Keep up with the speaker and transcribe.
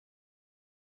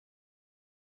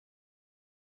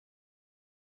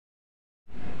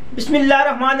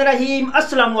बिस्मिल्लाहिर्रहमानिर्रहीम।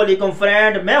 अस्सलाम वालेकुम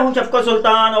फ्रेंड, मैं हूं शफकत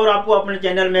सुल्तान और आपको अपने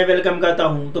चैनल में वेलकम करता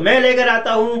हूं। तो मैं लेकर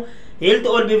आता हूं हेल्थ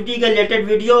और ब्यूटी के रिलेटेड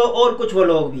वीडियो और कुछ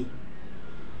व्लॉग भी।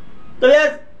 तो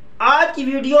यार आज की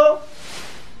वीडियो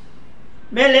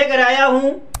मैं लेकर आया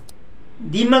हूं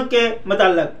दीमक के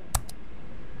मतलब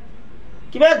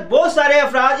कि भाई बहुत सारे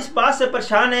अफराद इस बात से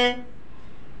परेशान हैं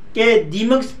कि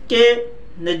दीमक के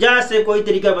निजात से कोई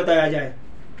तरीका बताया जाए।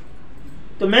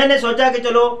 तो मैंने सोचा कि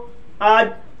चलो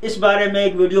आज इस बारे में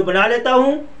एक वीडियो बना लेता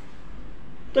हूं।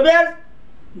 तो यार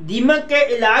दीमक के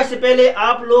इलाज से पहले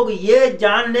आप लोग ये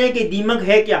जान लें कि दीमक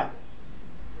है क्या।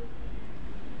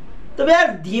 तो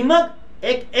यार दीमक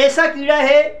एक ऐसा कीड़ा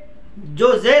है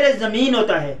जो ज़ेर ज़मीन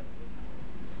होता है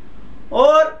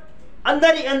और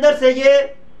अंदर ही अंदर से ये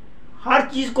हर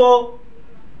चीज को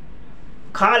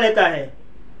खा लेता है।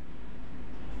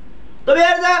 तो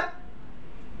यार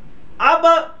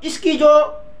अब इसकी जो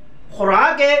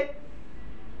खुराक है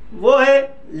वो है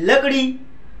लकड़ी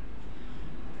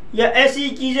या ऐसी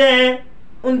चीजें हैं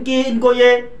इनको ये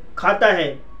खाता है।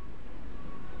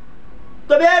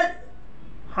 तो यार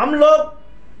हम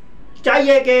लोग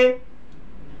चाहिए कि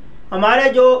हमारे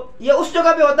जो ये उस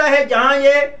जगह पे होता है जहां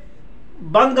ये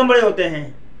बंद कमरे होते हैं,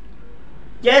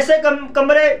 जैसे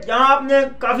कमरे जहां आपने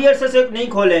काफी अरसे से नहीं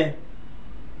खोले हैं।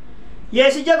 ये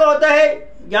ऐसी जगह होता है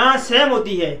जहां सहम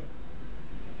होती है,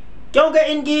 क्योंकि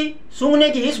इनकी सूंघने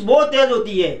की हिस्स बहुत तेज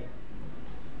होती है।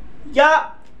 या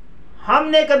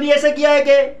हमने कभी ऐसा किया है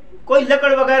कि कोई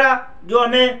लकड़ वगैरह जो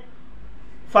हमें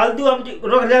फालतू हम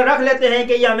रख लेते हैं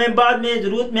कि ये हमें बाद में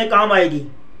जरूरत में काम आएगी,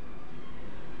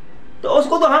 तो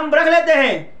उसको तो हम रख लेते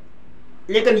हैं,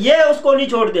 लेकिन ये उसको नहीं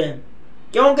छोड़ते हैं,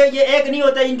 क्योंकि ये एक नहीं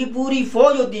होता, इनकी पूरी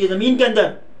फौज होती है जमीन के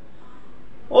अंदर।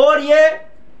 और ये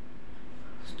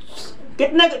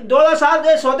कितने 2-2 साल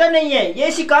से सोते नहीं है, ये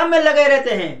इसी काम में लगे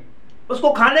रहते हैं,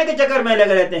 उसको खाने के चक्कर में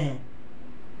लगे रहते हैं।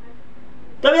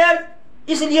 तो यार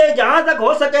इसलिए जहां तक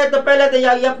हो सके तो पहले तो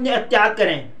यार ये अपनी एहतियात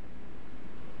करें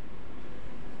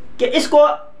कि इसको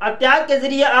एहतियात के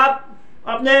जरिए आप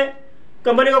अपने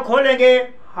कमरे को खोलेंगे,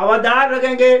 हवादार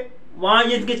रखेंगे, वहां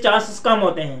इसके चांसेस कम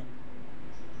होते हैं।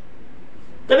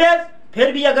 तो यार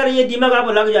फिर भी अगर ये दीमक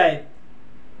आपको लग जाए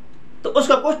तो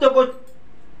उसका कुछ तो कुछ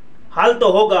हल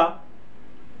तो होगा।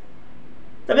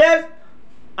 तो यार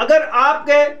अगर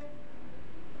आपके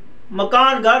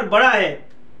मकान घर बड़ा है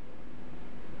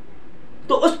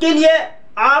तो उसके लिए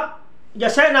आप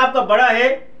जैसे आपका बड़ा है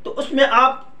तो उसमें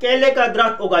आप केले का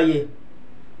दरख्त उगाइए,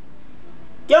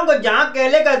 क्योंकि जहां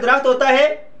केले का दरख्त होता है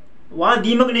वहां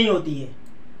दीमक नहीं होती है।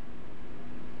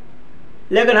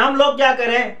 लेकिन हम लोग क्या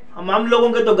करें, हम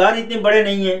लोगों के तो घर इतने बड़े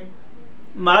नहीं हैं,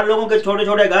 हमारे लोगों के छोटे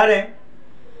छोटे घर हैं,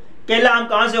 केला हम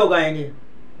कहां से उगाएंगे।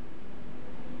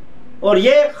 और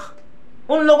ये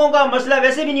उन लोगों का मसला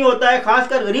वैसे भी नहीं होता है,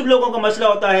 खासकर गरीब लोगों का मसला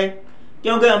होता है,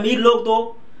 क्योंकि अमीर लोग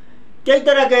तो कई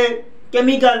तरह के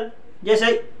केमिकल, जैसे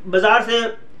बाजार से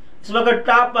इस वक्त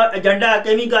टॉप एजेंडा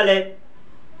केमिकल है,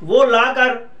 वो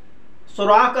लाकर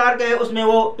सुराख करके उसमें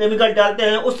वो केमिकल डालते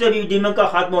हैं, उससे भी दीमक का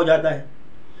खात्मा हो जाता है।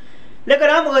 लेकिन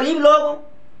हम गरीब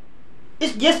लोग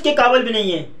इस जिस के काबिल भी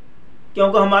नहीं है,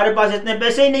 क्योंकि हमारे पास इतने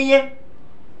पैसे ही नहीं है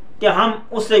कि हम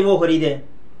उससे वो खरीदें।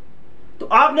 तो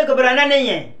आपने घबराना नहीं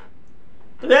है।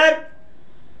 तो यार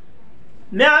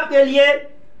मैं आपके लिए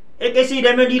एक ऐसी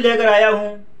रेमेडी लेकर आया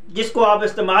हूं जिसको आप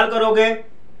इस्तेमाल करोगे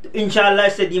तो इंशाअल्लाह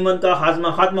इससे दीमक का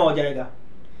खात्मा हो जाएगा।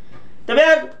 तो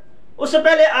यार उससे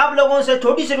पहले आप लोगों से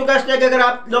छोटी सी रिक्वेस्ट है कि अगर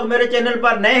आप लोग मेरे चैनल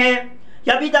पर नए हैं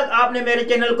या अभी तक आपने मेरे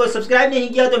चैनल को सब्सक्राइब नहीं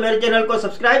किया तो मेरे चैनल को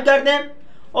सब्सक्राइब कर दें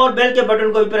और बेल के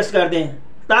बटन को भी प्रेस कर दें,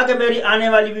 ताकि मेरी आने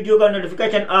वाली वीडियो का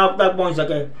नोटिफिकेशन आप तक पहुंच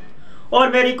सके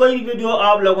और मेरी कोई भी वीडियो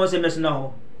आप लोगों से मिस ना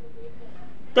हो।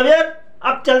 तो यार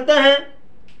अब चलते हैं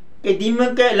कि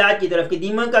दीमक के इलाज की तरफ, कि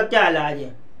दीमक का क्या इलाज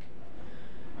है।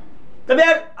 तो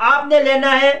यार आपने लेना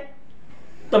है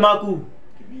तम्बाकू।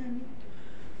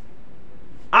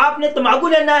 आपने तम्बाकू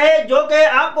लेना है जो कि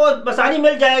आपको आसानी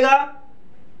मिल जाएगा,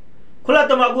 खुला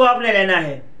तम्बाकू आपने लेना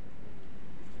है।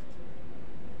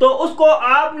 तो उसको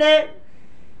आपने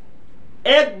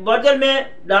एक बर्तन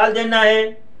में डाल देना है,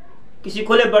 किसी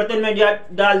खुले बर्तन में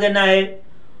डाल देना है,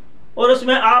 और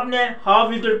उसमें आपने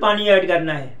 1/2 लीटर पानी ऐड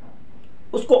करना है।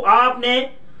 उसको आपने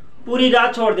पूरी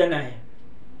रात छोड़ देना है।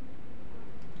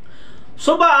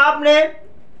 सुबह आपने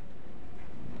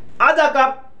आधा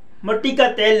कप मिट्टी का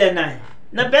तेल लेना है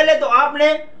ना। पहले तो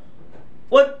आपने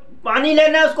वो पानी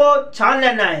लेना है, उसको छान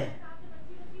लेना है।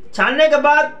 छानने के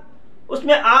बाद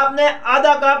उसमें आपने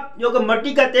आधा कप जो कि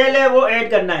मिट्टी का तेल है वो ऐड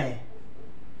करना है।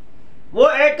 वो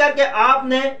ऐड करके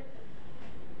आपने,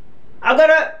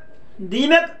 अगर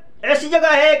दीमक ऐसी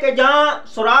जगह है कि जहां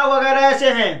सुराख वगैरह ऐसे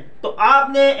हैं तो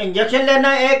आपने इंजेक्शन लेना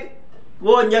है एक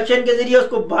वो इंजेक्शन के ज़रिए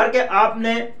उसको भर के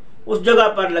आपने उस जगह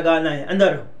पर लगाना है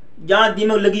अंदर जहाँ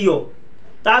दीमक लगी हो,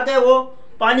 ताकि वो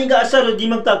पानी का असर उस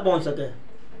दीमक तक पहुँच सके।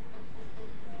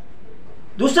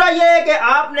 दूसरा ये है कि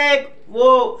आपने एक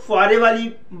वो फुहारे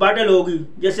वाली बाटल होगी,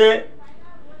 जैसे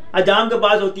हजाम के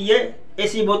पास होती है,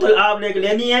 ऐसी बोतल आपने एक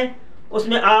लेनी है,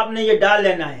 उसमें आपने ये डाल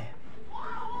लेना है।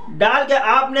 डाल के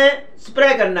आपने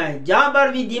स्प्रे करना है जहाँ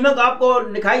पर भी दीमक आपको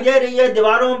दिखाई दे रही है,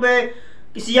 दीवारों पे,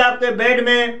 किसी आपके बेड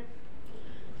में,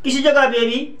 किसी जगह पे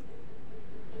भी,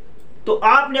 तो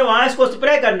आपने वहाँ इसको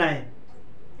स्प्रे करना है।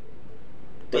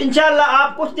 तो इंशाअल्लाह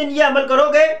आप कुछ दिन ये अमल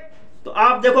करोगे तो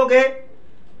आप देखोगे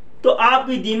तो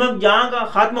आपकी दीमक जहाँ का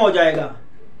ख़त्म हो जाएगा।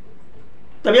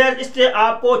 तब यार इससे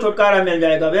आपको छुटकारा मिल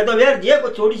जाएगा। वे तो यार ये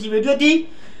कुछ छोटी सी वीडियो थी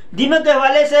दीमक के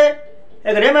हवाले से,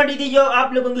 एक रेमेडी थी जो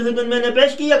आप लोगों की खिदमत में मैंने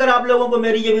पेश की। अगर आप लोगों को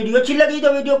मेरी ये वीडियो अच्छी लगी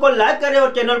तो वीडियो को लाइक करें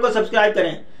और चैनल को सब्सक्राइब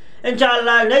करें।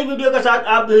 इंशाअल्लाह नई वीडियो के साथ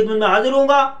आपकी खिदमत में हाजिर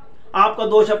होऊंगा। आपका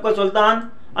दोस्त आपका सुल्तान।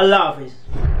 अल्लाह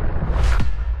हाफिज़।